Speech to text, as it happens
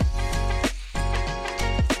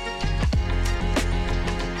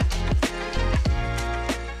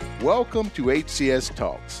Welcome to HCS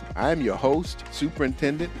Talks. I'm your host,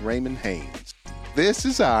 Superintendent Raymond Haynes. This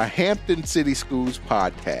is our Hampton City Schools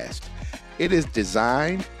podcast. It is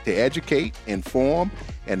designed to educate, inform,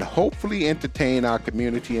 and hopefully entertain our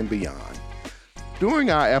community and beyond.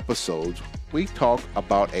 During our episodes, we talk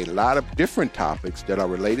about a lot of different topics that are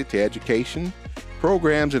related to education,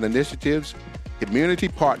 programs and initiatives, community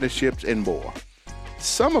partnerships, and more.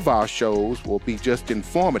 Some of our shows will be just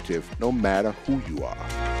informative no matter who you are.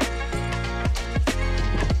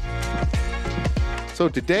 So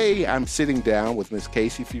today I'm sitting down with Ms.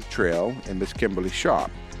 Kacy Futrell and Ms. Kimberly Sharpe,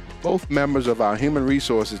 both members of our Human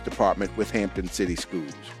Resources Department with Hampton City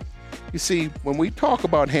Schools. You see, when we talk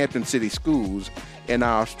about Hampton City Schools and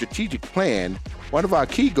our strategic plan, one of our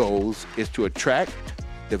key goals is to attract,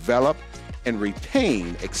 develop, and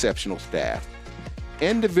retain exceptional staff.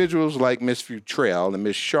 Individuals like Ms. Futrell and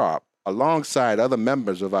Ms. Sharpe, alongside other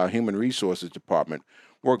members of our Human Resources Department,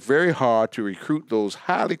 work very hard to recruit those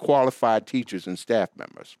highly qualified teachers and staff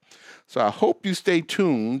members. So I hope you stay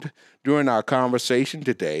tuned during our conversation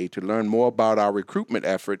today to learn more about our recruitment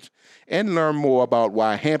efforts and learn more about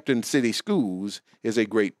why Hampton City Schools is a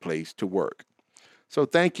great place to work. So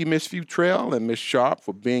thank you, Ms. Futrell and Ms. Sharpe,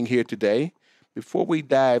 for being here today. Before we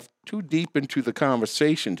dive too deep into the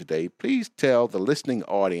conversation today, please tell the listening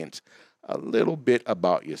audience a little bit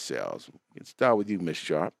about yourselves. We can start with you, Ms.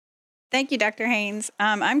 Sharpe. Thank you, Dr. Haynes.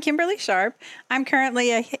 I'm Kimberly Sharpe. I'm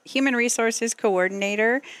currently a Human Resources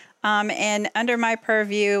Coordinator, and under my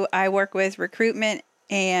purview, I work with recruitment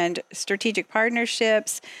and strategic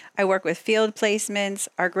partnerships. I work with field placements,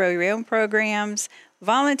 our Grow Your Own programs,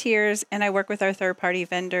 volunteers, and I work with our third-party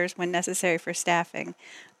vendors when necessary for staffing.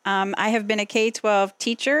 I have been a K-12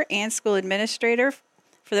 teacher and school administrator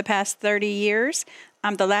for the past 30 years.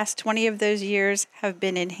 The last 20 of those years have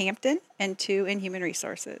been in Hampton and 2 in Human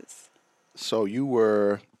Resources. So you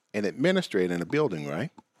were an administrator in a building,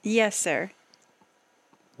 right? Yes, sir.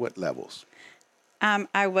 What levels?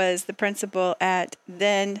 I was the principal at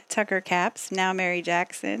then Tucker Caps, now Mary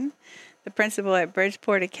Jackson, the principal at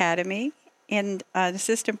Bridgeport Academy, and an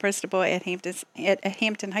assistant principal at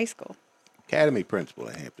Hampton High School. Academy principal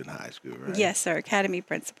at Hampton High School, right? Yes, sir, academy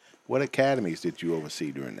principal. What academies did you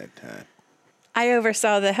oversee during that time? I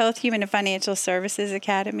oversaw the Health, Human, and Financial Services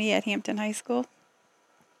Academy at Hampton High School.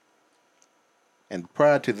 And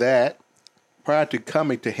prior to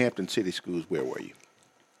coming to Hampton City Schools, where were you?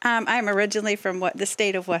 I'm originally from the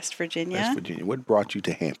state of West Virginia. West Virginia. What brought you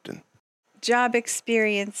to Hampton? Job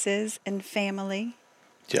experiences and family.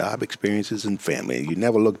 Job experiences and family. You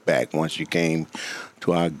never looked back once you came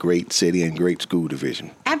to our great city and great school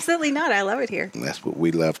division. Absolutely not. I love it here. And that's what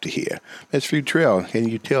we love to hear. Ms. Futrell, can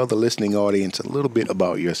you tell the listening audience a little bit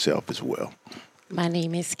about yourself as well? My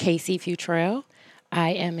name is Kacy Futrell.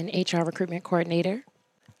 I am an HR recruitment coordinator.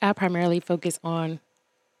 I primarily focus on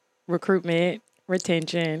recruitment,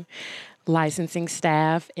 retention, licensing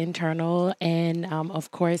staff, internal, and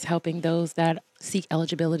of course, helping those that seek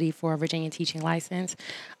eligibility for a Virginia teaching license,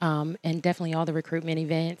 and definitely all the recruitment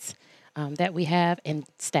events that we have and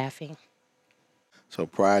staffing. So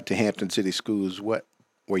prior to Hampton City Schools, what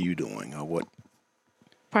were you doing or what?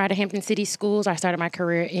 Prior to Hampton City Schools, I started my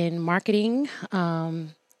career in marketing,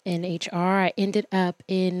 in HR. I ended up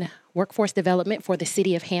in workforce development for the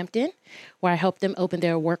city of Hampton, where I helped them open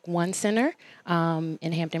their Work One Center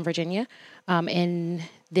in Hampton, Virginia. And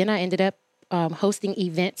then I ended up hosting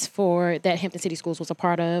events for that Hampton City Schools was a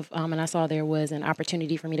part of, and I saw there was an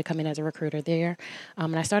opportunity for me to come in as a recruiter there.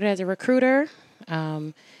 And I started as a recruiter,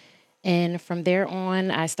 and from there on,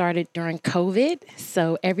 I started during COVID.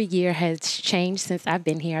 So every year has changed since I've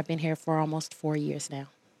been here. I've been here for almost 4 years now.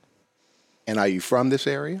 And are you from this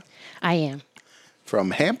area? I am. From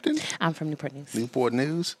Hampton? I'm from Newport News. Newport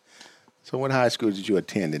News? So what high school did you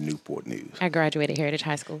attend in Newport News? I graduated Heritage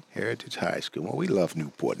High School. Heritage High School. Well, we love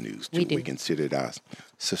Newport News, too. We do. We consider it our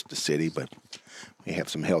sister city, but we have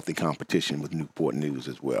some healthy competition with Newport News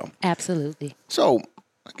as well. Absolutely. So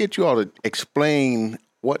I'll get you all to explain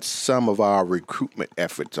what some of our recruitment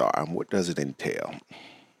efforts are and what does it entail.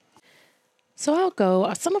 So I'll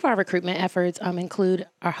go. Some of our recruitment efforts include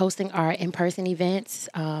hosting our in-person events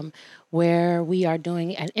where we are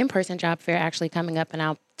doing an in-person job fair actually coming up, and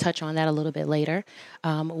I'll touch on that a little bit later.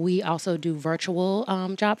 We also do virtual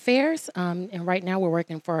job fairs, and right now we're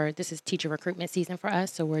working this is teacher recruitment season for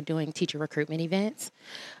us, so we're doing teacher recruitment events.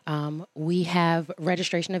 We have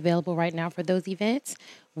registration available right now for those events.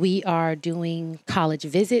 We are doing college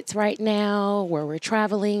visits right now where we're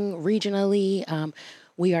traveling regionally.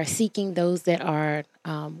 We are seeking those that are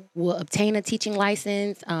will obtain a teaching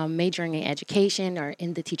license, majoring in education or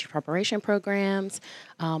in the teacher preparation programs.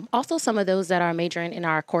 Also, some of those that are majoring in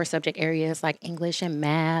our core subject areas like English and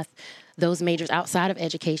math, those majors outside of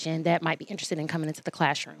education that might be interested in coming into the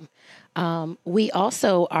classroom. We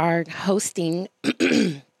also are hosting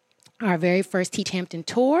our very first Teach Hampton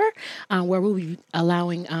tour, where we'll be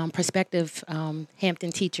allowing prospective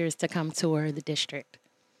Hampton teachers to come tour the district.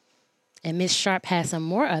 And Ms. Sharpe has some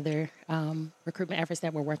more other recruitment efforts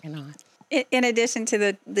that we're working on. In addition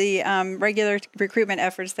to the regular recruitment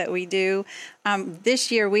efforts that we do,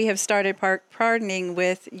 this year we have started partnering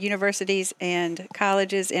with universities and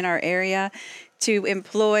colleges in our area to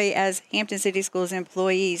employ, as Hampton City Schools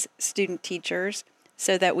employees, student teachers,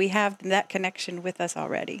 so that we have that connection with us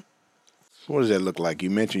already. So what does that look like? You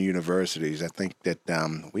mentioned universities. I think that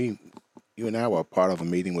you and I were part of a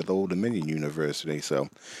meeting with Old Dominion University, so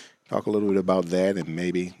talk a little bit about that and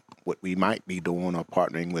maybe what we might be doing or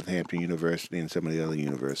partnering with Hampton University and some of the other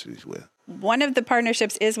universities with. One of the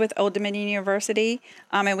partnerships is with Old Dominion University,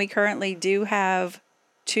 and we currently do have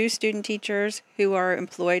 2 student teachers who are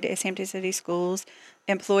employed as Hampton City Schools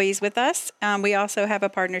employees with us. We also have a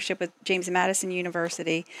partnership with James Madison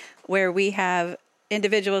University, where we have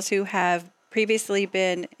individuals who have previously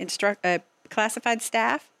been classified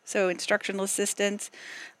staff, so instructional assistants,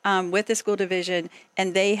 with the school division,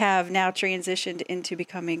 and they have now transitioned into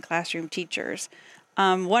becoming classroom teachers.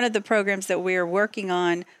 One of the programs that we're working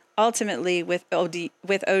on ultimately with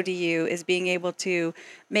ODU is being able to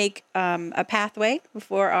make a pathway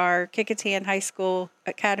for our Kecoughtan High School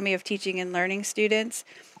Academy of Teaching and Learning students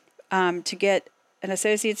to get an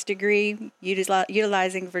associate's degree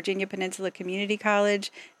utilizing Virginia Peninsula Community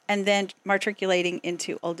College and then matriculating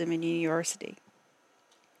into Old Dominion University.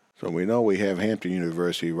 So we know we have Hampton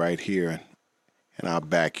University right here in our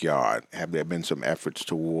backyard. Have there been some efforts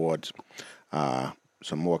towards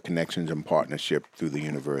some more connections and partnership through the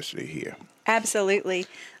university here? Absolutely.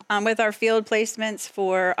 With our field placements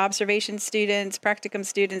for observation students, practicum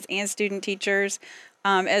students, and student teachers,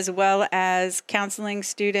 as well as counseling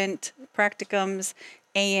student practicums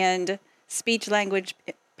and speech language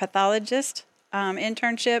pathologist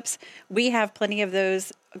internships, we have plenty of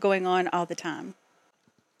those going on all the time.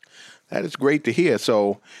 That is great to hear.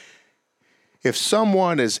 So if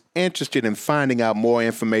someone is interested in finding out more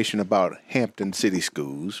information about Hampton City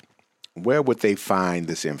Schools, where would they find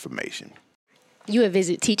this information? You would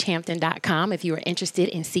visit teachhampton.com if you are interested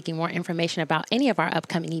in seeking more information about any of our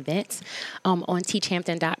upcoming events. On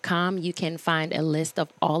teachhampton.com, you can find a list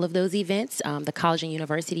of all of those events, the college and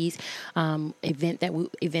universities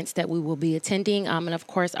events that we will be attending, and of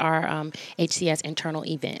course our HCS internal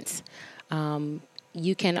events.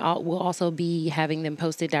 We'll also be having them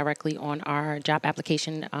posted directly on our job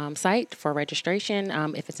application site for registration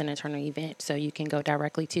if it's an internal event. So you can go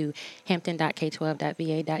directly to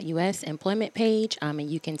hampton.k12.va.us employment page, and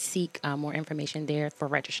you can seek more information there for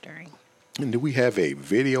registering. And do we have a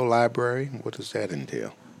video library? What does that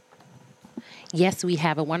entail? Yes, we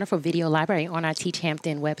have a wonderful video library on our Teach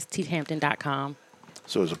Hampton website, teachhampton.com.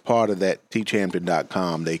 So as a part of that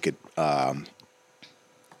teachhampton.com, they could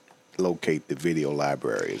locate the video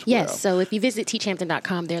library as well. Yes, so if you visit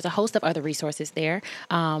teachhampton.com, there's a host of other resources there.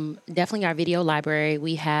 Definitely our video library.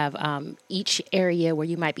 We have each area where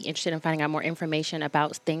you might be interested in finding out more information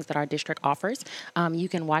about things that our district offers. You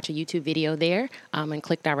can watch a YouTube video there and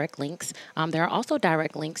click direct links. There are also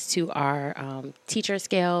direct links to our teacher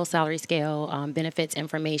scale, salary scale, benefits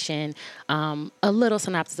information, a little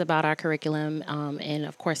synopsis about our curriculum, and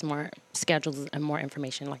of course more schedules and more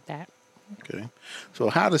information like that. Okay. So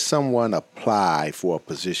how does someone apply for a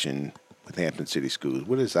position with Hampton City Schools?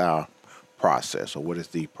 What is our process, or what is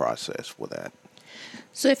the process for that?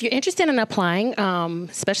 So if you're interested in applying,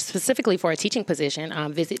 specifically for a teaching position,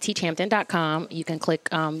 visit teachhampton.com. You can click,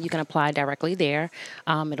 you can apply directly there.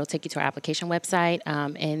 It'll take you to our application website.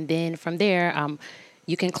 And then from there,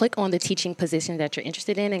 you can click on the teaching position that you're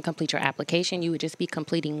interested in and complete your application. You would just be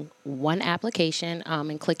completing one application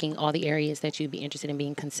and clicking all the areas that you'd be interested in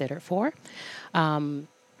being considered for. Some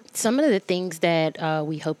of the things that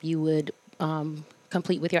we hope you would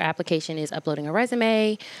complete with your application is uploading a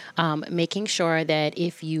resume, making sure that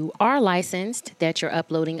if you are licensed, that you're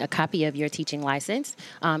uploading a copy of your teaching license.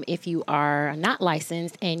 If you are not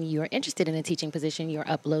licensed and you're interested in a teaching position, you're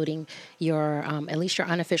uploading your at least your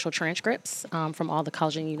unofficial transcripts from all the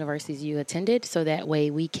colleges and universities you attended, so that way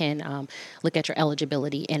we can look at your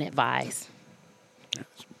eligibility and advise.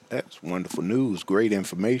 That's wonderful news. Great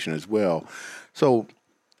information as well. So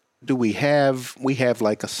do we have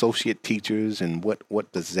like associate teachers, and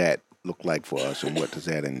what does that look like for us, and what does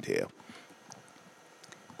that entail?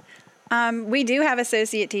 We do have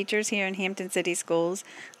associate teachers here in Hampton City Schools.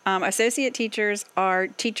 Associate teachers are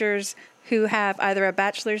teachers who have either a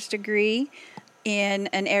bachelor's degree in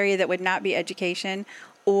an area that would not be education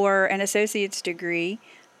or an associate's degree,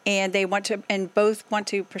 and both want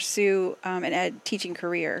to pursue an teaching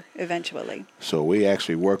career eventually. So we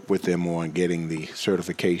actually work with them on getting the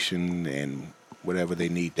certification and whatever they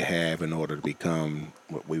need to have in order to become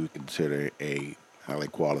what we would consider a highly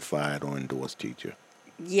qualified or endorsed teacher.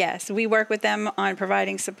 Yes, we work with them on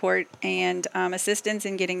providing support and assistance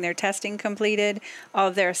in getting their testing completed, all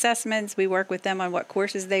of their assessments. We work with them on what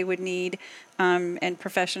courses they would need and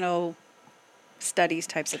professional studies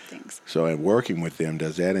types of things. So in working with them,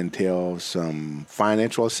 does that entail some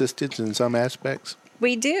financial assistance in some aspects?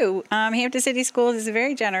 We do. Hampton City Schools is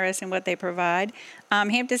very generous in what they provide.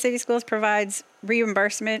 Hampton City Schools provides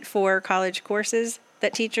reimbursement for college courses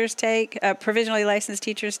that teachers take, provisionally licensed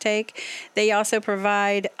teachers take. They also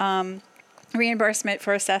provide reimbursement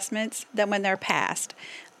for assessments that when they're passed.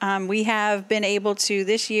 We have been able to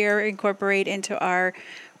this year incorporate into our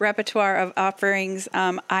repertoire of offerings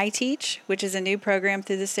iTeach, which is a new program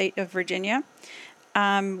through the state of Virginia,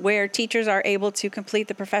 where teachers are able to complete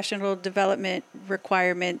the professional development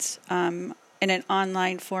requirements in an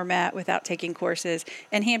online format without taking courses.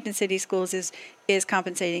 And Hampton City Schools is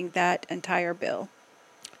compensating that entire bill.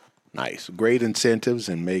 Nice. Great incentives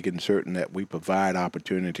and making certain that we provide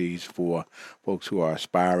opportunities for folks who are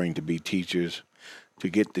aspiring to be teachers to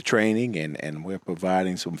get the training, and we're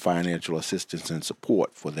providing some financial assistance and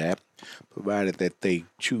support for that, provided that they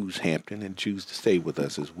choose Hampton and choose to stay with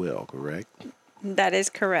us as well, correct? That is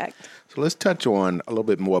correct. So let's touch on a little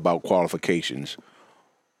bit more about qualifications.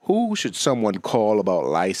 Who should someone call about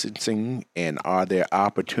licensing, and are there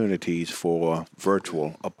opportunities for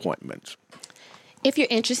virtual appointments? If you're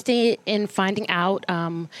interested in finding out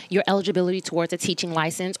your eligibility towards a teaching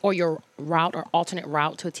license or your route or alternate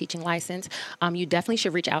route to a teaching license, you definitely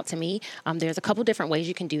should reach out to me. There's a couple different ways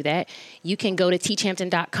you can do that. You can go to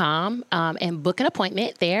teachhampton.com and book an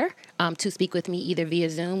appointment there to speak with me either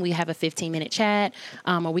via Zoom. We have a 15-minute chat,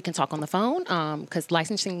 or we can talk on the phone because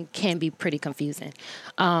licensing can be pretty confusing.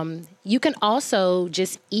 You can also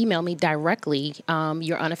just email me directly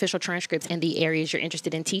your unofficial transcripts and the areas you're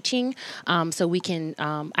interested in teaching, so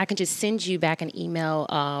I can just send you back an email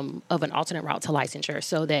of an alternate route to licensure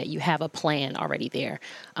so that you have a plan already there.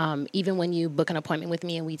 Even when you book an appointment with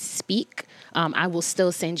me and we speak, I will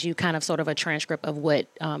still send you kind of sort of a transcript of what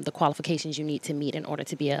the qualifications you need to meet in order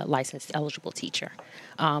to be a licensed eligible teacher.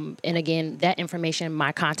 And again, that information,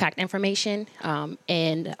 my contact information,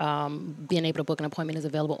 and being able to book an appointment is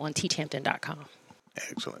available on teachhampton.com.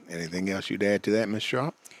 Excellent. Anything else you'd add to that, Ms.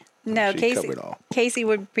 Sharpe? No, Kacy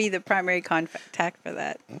would be the primary contact for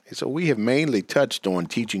that. So we have mainly touched on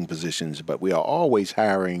teaching positions, but we are always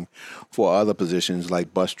hiring for other positions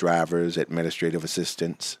like bus drivers, administrative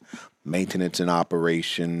assistants, maintenance and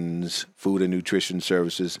operations, food and nutrition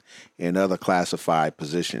services, and other classified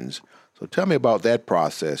positions. So tell me about that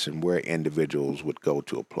process and where individuals would go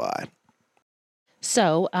to apply.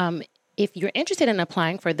 So, if you're interested in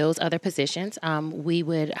applying for those other positions, we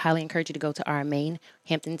would highly encourage you to go to our main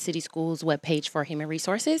Hampton City Schools webpage for human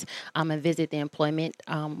resources and visit the employment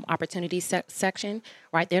opportunities section.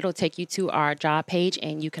 Right there, it'll take you to our job page,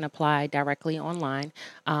 and you can apply directly online.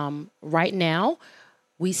 Right now,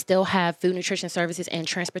 we still have Food Nutrition Services and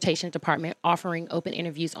Transportation Department offering open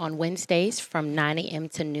interviews on Wednesdays from 9 a.m.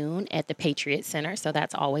 to noon at the Patriot Center, so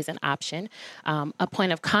that's always an option. A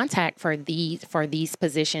point of contact for these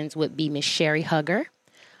positions would be Ms. Sherry Hugger,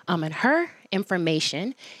 and her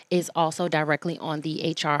information is also directly on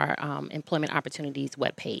the HR Employment Opportunities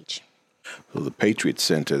webpage. So the Patriot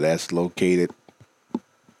Center, that's located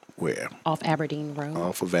where? Off Aberdeen Road.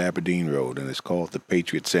 Off of Aberdeen Road, and it's called the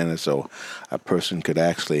Patriot Center, so a person could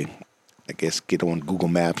actually, I guess, get on Google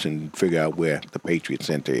Maps and figure out where the Patriot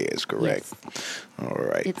Center is, correct? Yes. All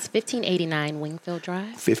right. It's 1589 Wingfield Drive.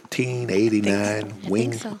 1589 I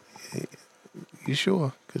think so. You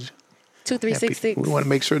sure? 2366. We want to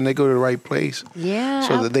make certain they go to the right place. Yeah.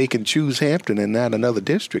 So that they can choose Hampton and not another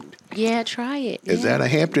district. Yeah, try it. Is that a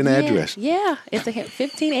Hampton address? Yeah, it's a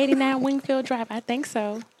 1589 Wingfield Drive. I think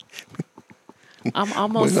so. I'm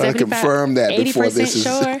almost 75, we're going to confirm that before this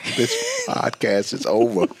podcast is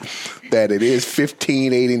over, that it is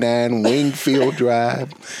 1589 Wingfield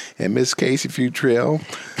Drive. And Miss Kacy Futrell.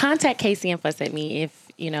 Contact Kacy and fuss at me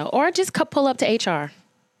if, or just pull up to HR.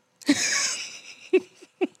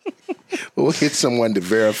 We'll get someone to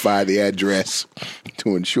verify the address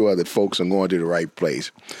to ensure that folks are going to the right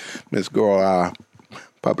place. Ms. Gore, our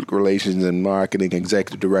Public Relations and Marketing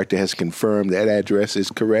Executive Director, has confirmed that address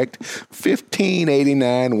is correct.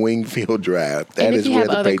 1589 Wingfield Drive. That is where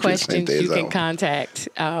the Patriots Center is. And if you have other questions, you can contact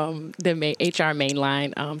the HR main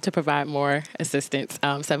line to provide more assistance,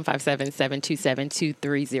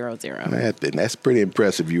 757-727-2300. That's pretty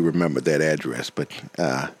impressive you remember that address. But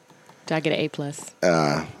do I get an A+?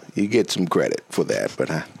 You get some credit for that,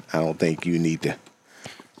 but I don't think you need to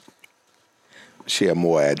share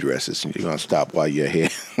more addresses. You're going to stop while you're here.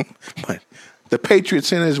 But the Patriot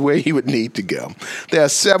Center is where you would need to go. There are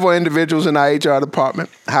several individuals in our HR department.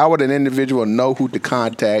 How would an individual know who to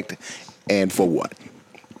contact and for what?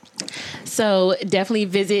 So definitely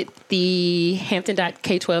visit the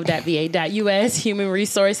hampton.k12.va.us Human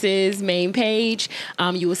Resources main page.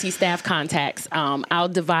 You will see staff contacts. I'll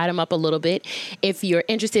divide them up a little bit. If you're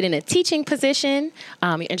interested in a teaching position,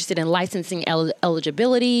 you're interested in licensing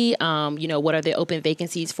eligibility, what are the open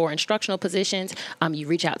vacancies for instructional positions, you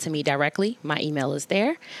reach out to me directly. My email is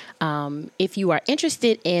there. If you are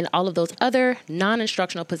interested in all of those other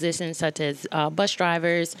non-instructional positions, such as bus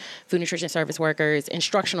drivers, food nutrition service workers,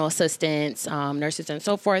 instructional assistants, nurses, and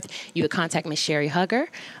so forth, you would contact Ms. Sherry Hugger,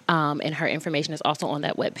 and her information is also on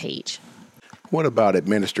that webpage. What about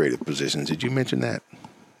administrative positions? Did you mention that?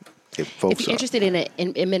 If you're interested in an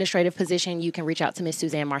administrative position, you can reach out to Ms.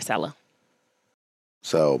 Suzanne Marcella.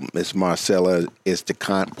 So Ms. Marcella is the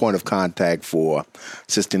point of contact for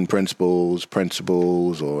assistant principals,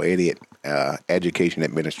 or any education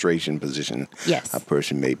administration position a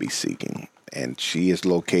person may be seeking. And she is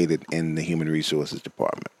located in the Human Resources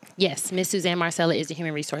Department. Yes, Ms. Suzanne Marcella is the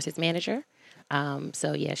Human Resources Manager.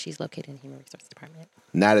 She's located in the Human Resources Department.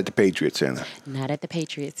 Not at the Patriot Center. Not at the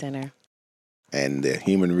Patriot Center. And the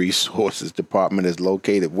Human Resources Department is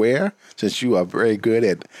located where? Since you are very good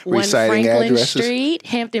at reciting addresses. 1 Franklin Street,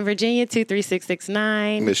 Hampton, Virginia,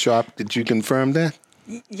 23669. Ms. Sharpe, did you confirm that?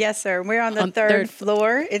 Yes, sir. We're on the third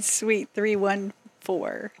floor. It's Suite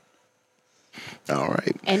 314. All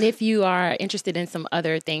right. And if you are interested in some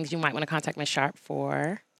other things, you might want to contact Ms. Sharpe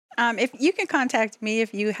for... If you can contact me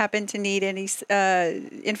if you happen to need any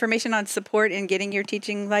information on support in getting your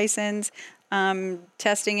teaching license,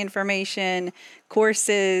 testing information,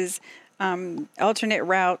 courses, alternate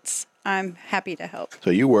routes, I'm happy to help.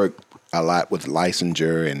 So you work a lot with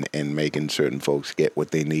licensure and making certain folks get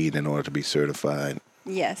what they need in order to be certified.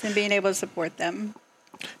 Yes, and being able to support them.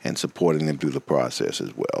 And supporting them through the process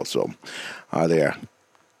as well. So are there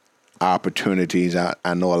opportunities?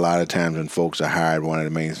 I know a lot of times when folks are hired, one of the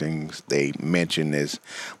main things they mention is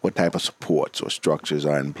what type of supports or structures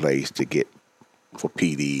are in place to get for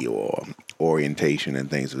PD or orientation and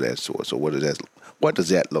things of that sort. So what does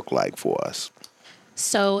that look like for us?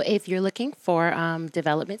 So if you're looking for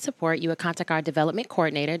development support, you would contact our development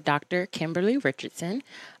coordinator, Dr. Kimberly Richardson.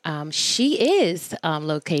 She is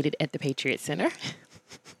located at the Patriot Center.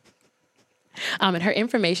 And her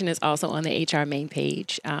information is also on the HR main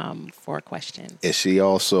page for questions.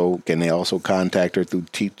 Can they also contact her through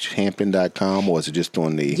teachhampton.com, or is it just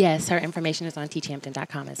on the... Yes, her information is on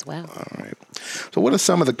teachhampton.com as well. All right. So what are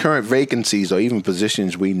some of the current vacancies or even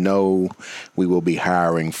positions we know we will be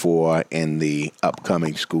hiring for in the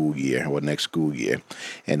upcoming school year or next school year?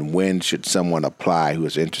 And when should someone apply who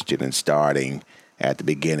is interested in starting at the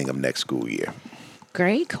beginning of next school year?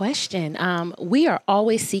 Great question. We are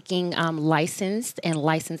always seeking licensed and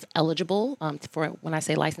license eligible. For when I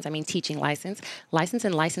say license, I mean teaching licensed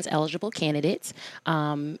and license eligible candidates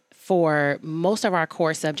for most of our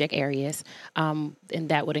core subject areas, and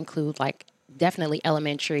that would include definitely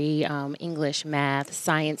elementary, English, math,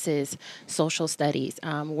 sciences, social studies.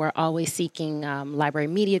 We're always seeking library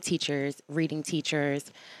media teachers, reading teachers,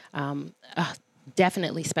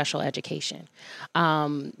 definitely special education.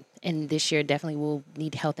 And this year, definitely we'll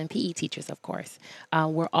need health and PE teachers, of course.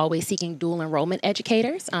 We're always seeking dual enrollment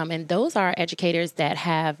educators, and those are educators that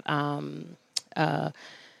have a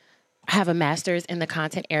master's in the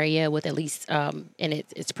content area with at least, and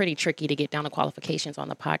it's pretty tricky to get down the qualifications on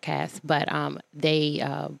the podcast, but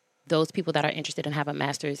those people that are interested and have a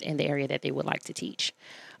master's in the area that they would like to teach.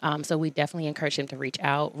 So we definitely encourage them to reach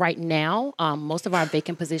out. Right now, most of our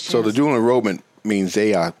vacant positions... So the dual enrollment means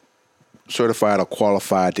they are certified or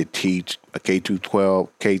qualified to teach a K through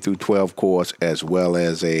 12 course as well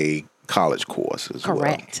as a college course as well.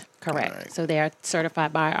 Correct. Right. So they are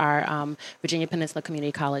certified by our Virginia Peninsula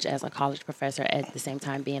Community College as a college professor, at the same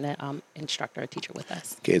time being an instructor or teacher with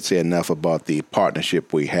us. Can't say enough about the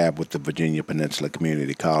partnership we have with the Virginia Peninsula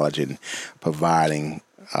Community College in providing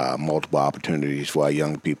multiple opportunities for our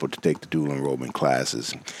young people to take the dual enrollment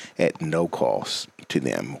classes at no cost to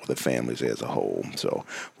them, or the families as a whole. So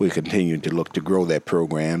we continue to look to grow that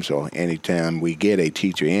program. So anytime we get a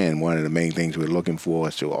teacher in, one of the main things we're looking for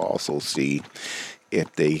is to also see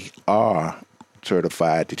if they are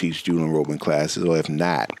certified to teach dual enrollment classes, or if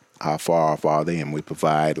not, how far off are they? And we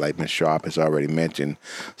provide, like Ms. Sharpe has already mentioned,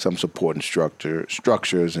 some support and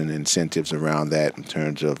structures and incentives around that in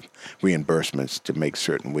terms of reimbursements to make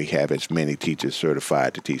certain we have as many teachers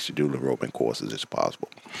certified to teach the dual enrollment courses as possible.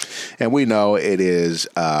 And we know it is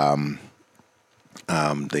the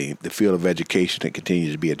field of education that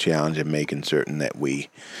continues to be a challenge in making certain that we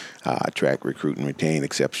attract, recruit, and retain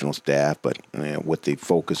exceptional staff, but with the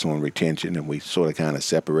focus on retention, and we sort of kind of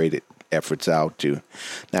separated efforts out to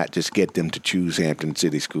not just get them to choose Hampton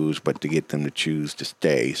City Schools, but to get them to choose to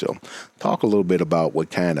stay. So talk a little bit about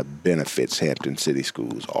what kind of benefits Hampton City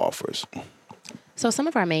Schools offers. So some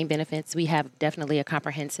of our main benefits, we have definitely a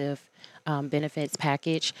comprehensive benefits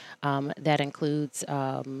package that includes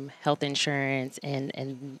health insurance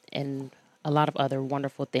and a lot of other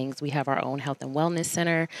wonderful things. We have our own health and wellness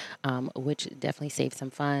center, which definitely saves some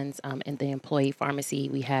funds. In the employee pharmacy,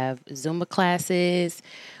 we have Zumba classes.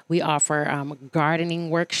 We offer gardening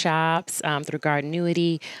workshops through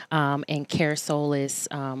Gardenuity and Care Solace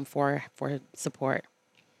for support.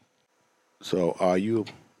 So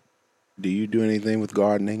do you do anything with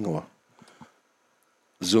gardening or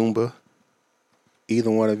Zumba? Either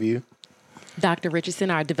one of you? Dr.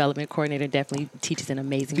 Richardson, our development coordinator, definitely teaches an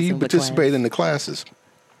amazing Zumba class. Do you participate in the classes?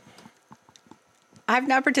 I've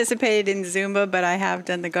not participated in Zumba, but I have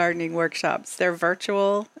done the gardening workshops. They're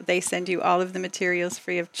virtual. They send you all of the materials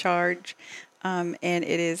free of charge, and it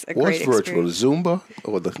is a great experience. What's virtual, Zumba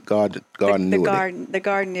or the Gardenuity? The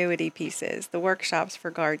Gardenuity pieces, the workshops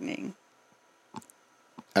for gardening.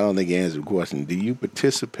 I don't think you answered the question. Do you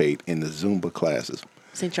participate in the Zumba classes?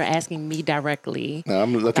 Since you're asking me directly, no,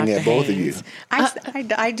 I'm looking Dr. at both Haynes. of you.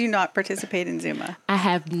 I do not participate in Zumba. I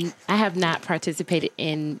have not participated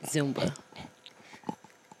in Zumba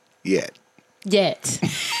yet.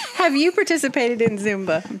 Have you participated in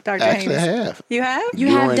Zumba, Dr. Haynes? Actually, I have. You have? You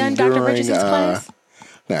have done Dr. Richardson's class?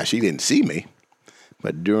 Now, she didn't see me,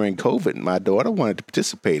 but during COVID, my daughter wanted to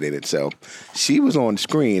participate in it. So she was on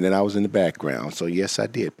screen and I was in the background. So, yes, I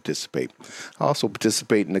did participate. I also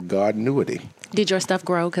participate in the Gardenuity. Did your stuff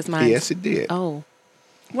grow? Because mine. Yes, it did. Oh.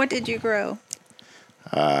 What did you grow?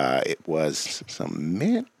 It was some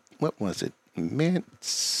mint. What was it? Mint.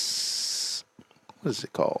 What is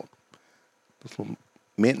it called?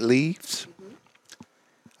 Mint leaves.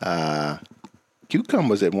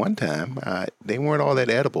 Cucumbers at one time. They weren't all that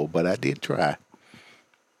edible, but I did try.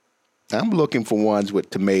 I'm looking for ones with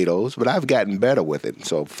tomatoes, but I've gotten better with it.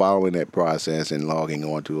 So following that process and logging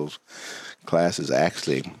on to those classes, I've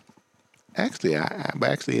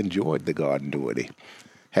actually enjoyed the Gardenuity.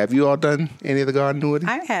 Have you all done any of the Gardenuity?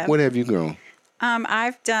 I have. What have you grown?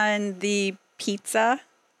 I've done the pizza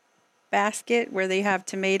basket where they have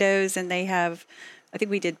tomatoes and they have, I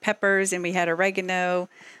think we did peppers and we had oregano.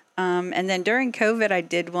 And then during COVID, I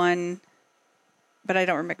did one, but I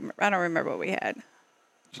don't remember what we had.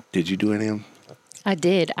 Did you do any of them? I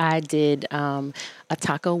did a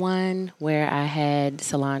taco one where I had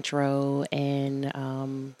cilantro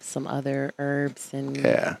and some other herbs and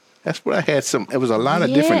yeah, that's what I had. It was a lot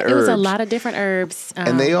of different herbs. It was a lot of different herbs,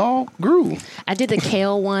 and they all grew. I did the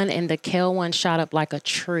kale one, and the kale one shot up like a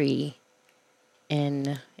tree,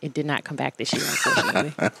 and it did not come back this year,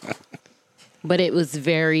 unfortunately. But it was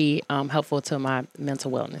very helpful to my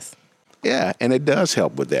mental wellness. Yeah, and it does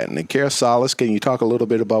help with that. And the Care Solace, can you talk a little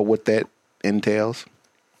bit about what that entails?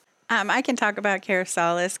 I can talk about Care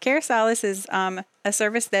Solace. Care Solace is a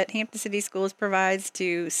service that Hampton City Schools provides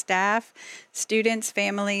to staff, students,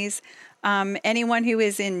 families, anyone who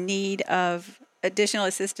is in need of additional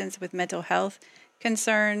assistance with mental health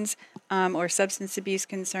concerns or substance abuse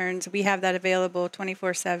concerns. We have that available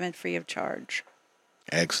 24/7 free of charge.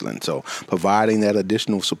 Excellent. So providing that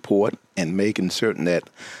additional support and making certain that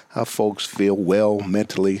our folks feel well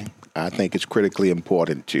mentally, I think is critically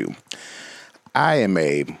important too. I am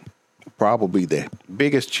probably the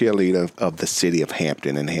biggest cheerleader of the city of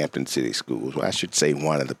Hampton and Hampton City Schools. Well, I should say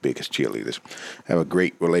one of the biggest cheerleaders. I have a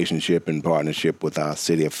great relationship and partnership with our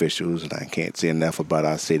city officials, and I can't say enough about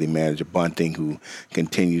our city manager, Bunting, who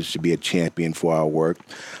continues to be a champion for our work.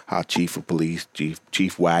 Our chief of police,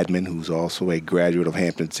 Chief Weidman, who's also a graduate of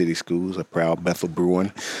Hampton City Schools, a proud Bethel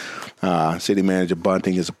Bruin. City manager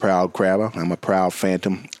Bunting is a proud Crabber. I'm a proud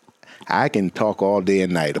Phantom. I can talk all day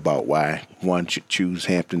and night about why one should choose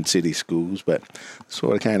Hampton City Schools, but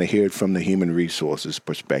sort of kind of hear it from the human resources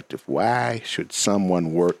perspective. Why should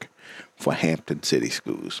someone work for Hampton City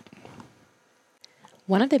Schools?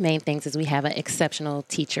 One of the main things is we have an exceptional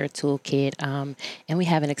teacher toolkit, and we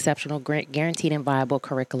have an exceptional guaranteed and viable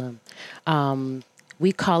curriculum.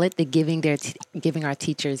 We call it the giving our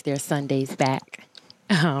teachers their Sundays back.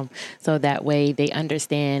 So that way they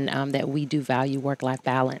understand that we do value work-life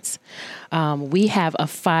balance. We have a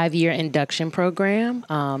 5-year induction program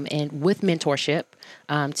and with mentorship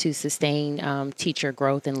to sustain teacher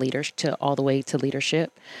growth and leadership all the way to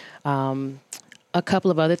leadership. A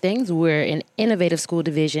couple of other things. We're an innovative school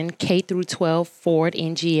division, K through 12 Ford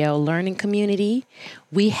NGL learning community.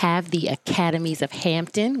 We have the Academies of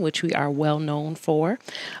Hampton, which we are well known for.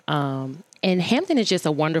 And Hampton is just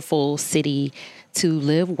a wonderful city to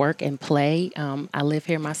live, work, and play. I live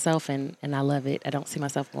here myself, and I love it. I don't see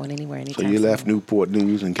myself going anywhere anytime soon. So you left soon. Newport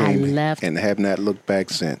News and came and have not looked back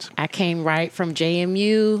since. I came right from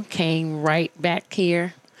JMU, came right back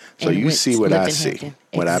here. So you see what I see, Hampton.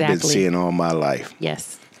 what I've been seeing all my life.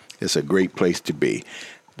 Yes. It's a great place to be.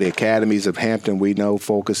 The Academies of Hampton, we know,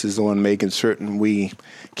 focuses on making certain we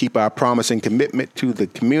keep our promise and commitment to the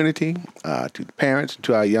community, to the parents,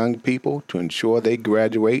 to our young people, to ensure they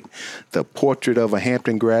graduate. The portrait of a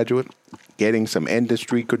Hampton graduate, getting some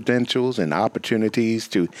industry credentials and opportunities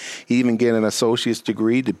to even get an associate's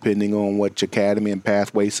degree, depending on which academy and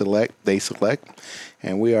pathway they select.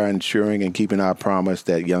 And we are ensuring and keeping our promise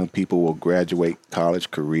that young people will graduate college,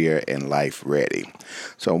 career, and life ready.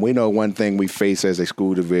 So we know one thing we face as a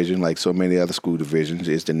school division, like so many other school divisions,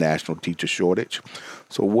 is the national teacher shortage.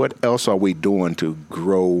 So what else are we doing to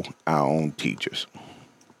grow our own teachers?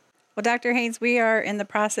 Well, Dr. Haynes, we are in the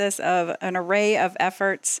process of an array of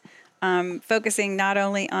efforts focusing not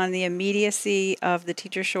only on the immediacy of the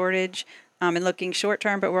teacher shortage and looking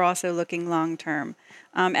short-term, but we're also looking long-term.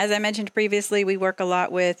 As I mentioned previously, we work a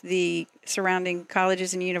lot with the surrounding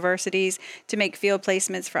colleges and universities to make field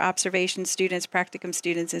placements for observation students, practicum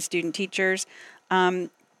students, and student teachers.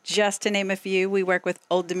 Just to name a few, we work with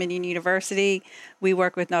Old Dominion University, we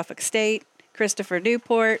work with Norfolk State, Christopher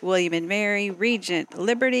Newport, William and Mary, Regent,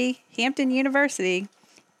 Liberty, Hampton University,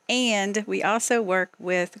 and we also work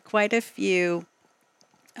with quite a few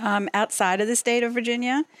outside of the state of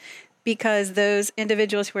Virginia, because those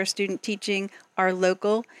individuals who are student teaching are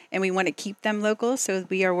local and we want to keep them local. So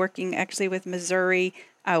we are working actually with Missouri,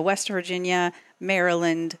 West Virginia,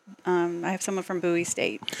 Maryland. I have someone from Bowie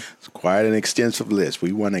State. It's quite an extensive list.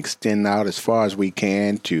 We want to extend out as far as we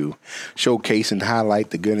can to showcase and highlight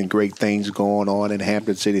the good and great things going on in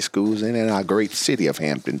Hampton City Schools and in our great city of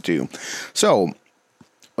Hampton too. So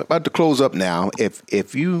we're about to close up now.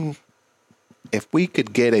 If we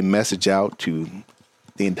could get a message out to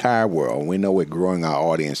the entire world, we know we're growing our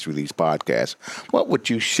audience through these podcasts, what would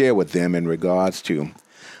you share with them in regards to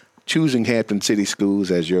choosing Hampton City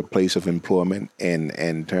Schools as your place of employment and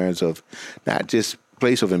in terms of not just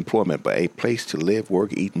place of employment, but a place to live,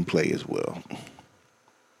 work, eat, and play as well?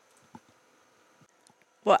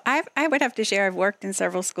 Well, I would have to share I've worked in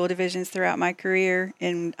several school divisions throughout my career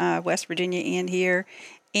in West Virginia and here,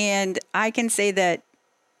 and I can say that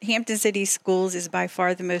Hampton City Schools is by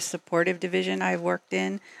far the most supportive division I've worked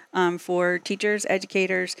in for teachers,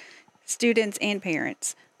 educators, students, and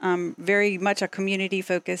parents. Very much a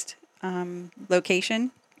community-focused location.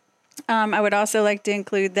 I would also like to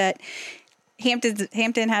include that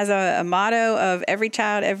Hampton has a motto of every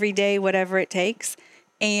child, every day, whatever it takes.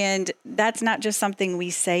 And that's not just something we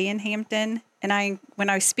say in Hampton. And when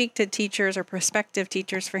I speak to teachers or prospective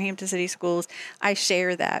teachers for Hampton City Schools, I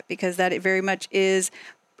share that because that it very much is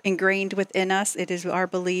ingrained within us. It is our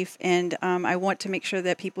belief, and I want to make sure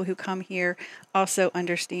that people who come here also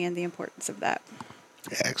understand the importance of that.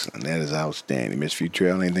 Excellent. That is outstanding. Ms.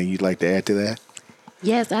 Futrell, anything you'd like to add to that?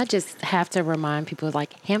 Yes, I just have to remind people,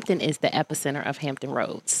 like, Hampton is the epicenter of Hampton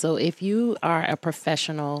Roads. So if you are a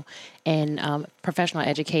professional and professional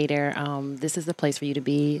educator, this is the place for you to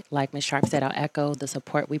be. Like Ms. Sharpe said, I'll echo the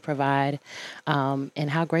support we provide and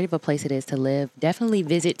how great of a place it is to live. Definitely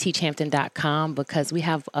visit teachhampton.com because we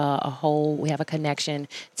have a connection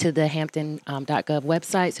to the hampton.gov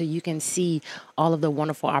website, so you can see all of the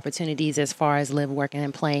wonderful opportunities as far as live, working,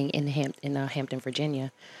 and playing in Hampton,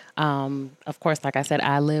 Virginia. Of course, like I said,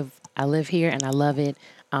 I live here and I love it.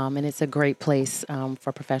 And it's a great place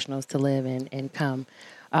for professionals to live and come.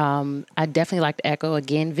 I definitely like to echo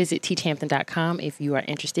again, visit teachhampton.com if you are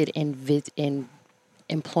interested in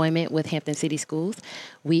employment with Hampton City Schools.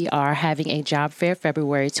 We are having a job fair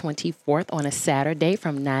February 24th on a Saturday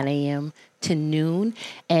from 9 a.m. to noon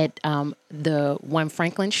at the 1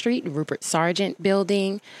 Franklin Street, Rupert Sargent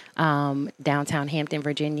building, downtown Hampton,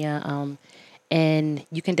 Virginia. And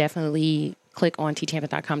you can definitely click on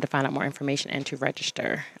teachhampton.com to find out more information and to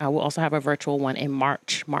register. We'll also have a virtual one in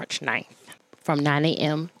March 9th. from 9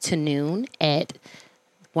 a.m. to noon at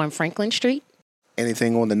 1 Franklin Street.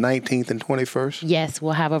 Anything on the 19th and 21st? Yes,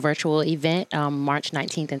 we'll have a virtual event March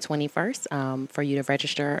 19th and 21st for you to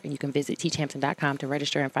register. You can visit teachhampton.com to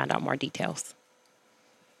register and find out more details.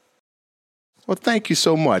 Well, thank you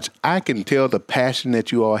so much. I can tell the passion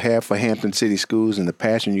that you all have for Hampton City Schools and the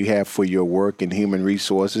passion you have for your work in human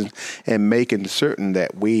resources and making certain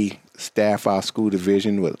that we staff our school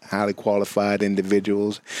division with highly qualified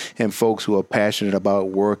individuals and folks who are passionate about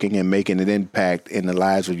working and making an impact in the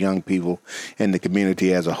lives of young people and the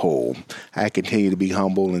community as a whole. I continue to be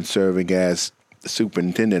humble in serving as the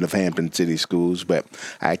superintendent of Hampton City Schools, but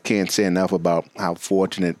I can't say enough about how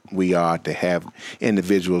fortunate we are to have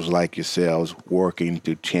individuals like yourselves working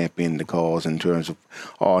to champion the cause in terms of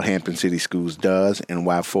all Hampton City Schools does and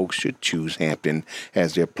why folks should choose Hampton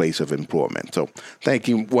as their place of employment. So thank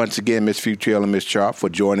you once again, Ms. Futrell and Ms. Sharpe, for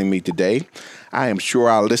joining me today. I am sure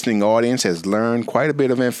our listening audience has learned quite a bit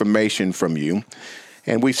of information from you.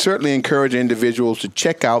 And we certainly encourage individuals to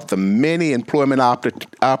check out the many employment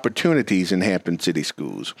opportunities in Hampton City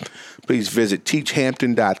Schools. Please visit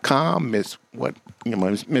teachhampton.com. Ms.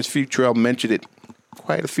 Futrell mentioned it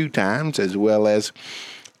quite a few times, as well as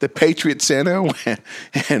the Patriot Center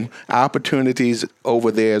and opportunities over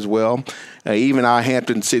there as well. Even our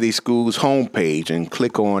Hampton City Schools homepage, and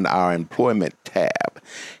click on our employment tab.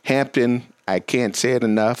 Hampton, I can't say it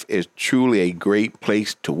enough, is truly a great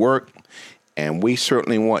place to work. And we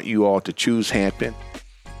certainly want you all to choose Hampton.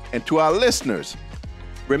 And to our listeners,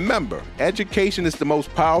 remember, education is the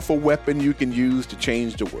most powerful weapon you can use to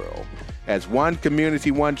change the world. As one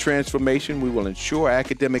community, one transformation, we will ensure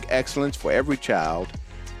academic excellence for every child,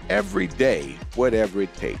 every day, whatever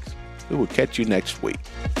it takes. We will catch you next week.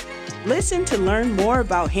 Listen to learn more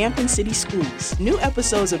about Hampton City Schools. New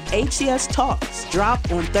episodes of HCS Talks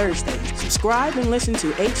drop on Thursdays. Subscribe and listen to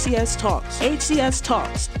HCS Talks. HCS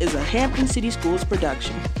Talks is a Hampton City Schools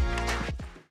production.